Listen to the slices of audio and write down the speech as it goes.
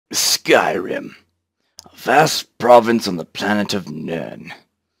Skyrim, a vast province on the planet of Nern.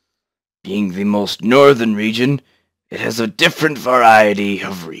 Being the most northern region, it has a different variety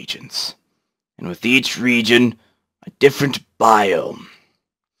of regions, and with each region, a different biome.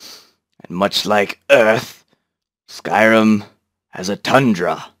 And much like Earth, Skyrim has a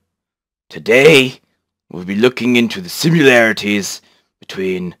tundra. Today, we'll be looking into the similarities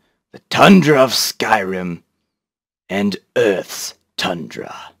between the tundra of Skyrim and Earth's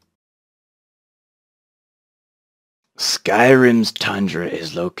tundra. Skyrim's tundra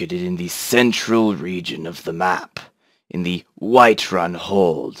is located in the central region of the map, in the Whiterun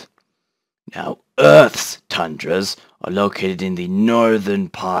Hold. Now, Earth's tundras are located in the northern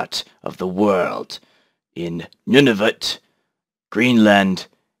part of the world, in Nunavut, Greenland,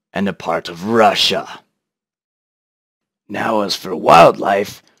 and a part of Russia. Now, as for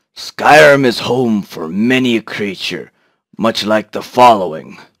wildlife, Skyrim is home for many a creature, much like the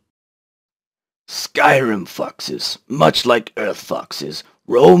following. Skyrim foxes, much like Earth foxes,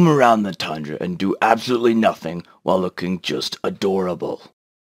 roam around the tundra and do absolutely nothing while looking just adorable.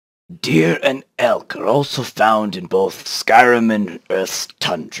 Deer and elk are also found in both Skyrim and Earth's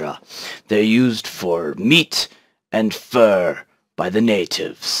tundra. They're used for meat and fur by the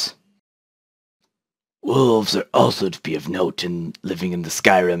natives. Wolves are also to be of note in living in the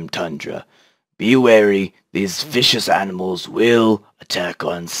Skyrim tundra. Be wary, these vicious animals will attack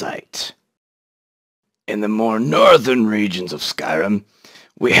on sight. In the more northern regions of Skyrim,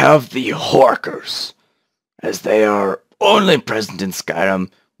 we have the Horkers. As they are only present in Skyrim,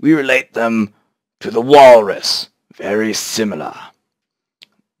 we relate them to the walrus, very similar.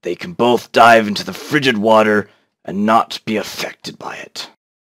 They can both dive into the frigid water and not be affected by it.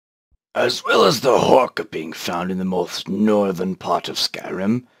 As well as the Horker being found in the most northern part of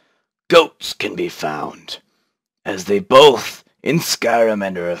Skyrim, goats can be found, as they both, in Skyrim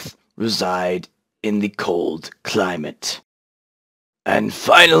and Earth, reside in the cold climate. And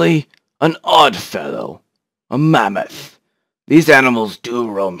finally, an odd fellow, a mammoth. These animals do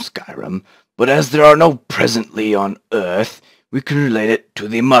roam Skyrim, but as there are no presently on Earth, we can relate it to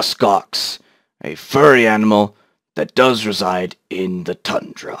the muskox, a furry animal that does reside in the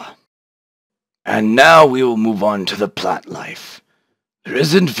tundra. And now we will move on to the plant life. There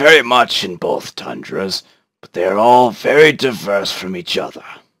isn't very much in both tundras, but they are all very diverse from each other.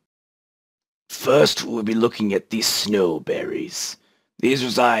 First, we'll be looking at the snowberries. These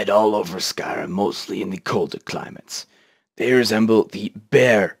reside all over Skyrim, mostly in the colder climates. They resemble the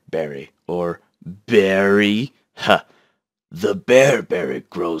bearberry, or berry. The bearberry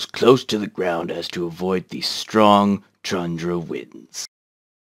grows close to the ground as to avoid the strong tundra winds.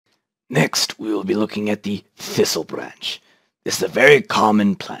 Next, we will be looking at the thistlebranch. This is a very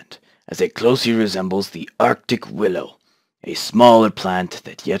common plant, as it closely resembles the Arctic willow, a smaller plant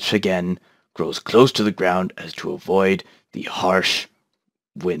that yet again grows close to the ground as to avoid the harsh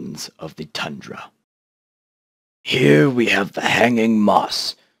winds of the tundra. Here we have the hanging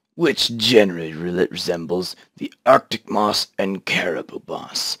moss, which generally resembles the Arctic moss and caribou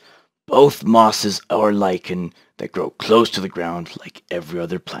moss. Both mosses are lichen that grow close to the ground like every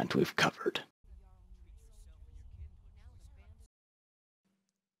other plant we've covered.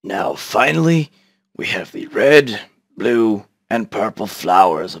 Now finally, we have the red, blue, and purple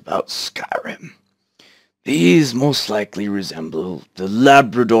flowers about Skyrim. These most likely resemble the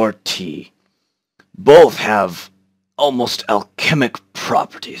Labrador tea. Both have almost alchemic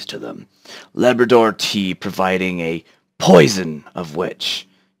properties to them, Labrador tea providing a poison of which,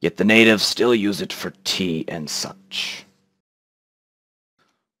 yet the natives still use it for tea and such.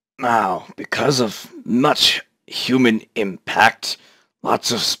 Now, because of much human impact,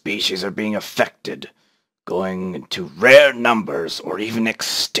 lots of species are being affected, going into rare numbers or even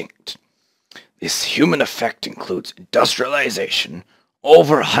extinct. This human effect includes industrialization,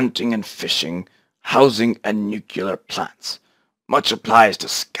 overhunting and fishing, housing, and nuclear plants. Much applies to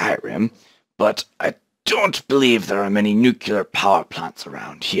Skyrim, but I don't believe there are many nuclear power plants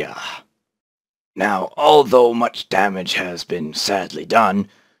around here. Now, although much damage has been sadly done,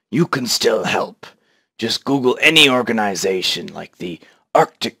 you can still help. Just Google any organization like the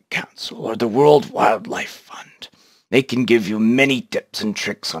Arctic Council or the World Wildlife Fund. They can give you many tips and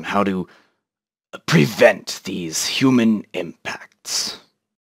tricks on how to prevent these human impacts.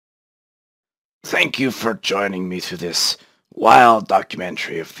 Thank you for joining me through this wild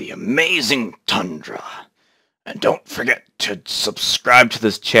documentary of the amazing tundra. And don't forget to subscribe to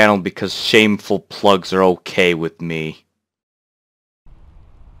this channel because shameful plugs are okay with me.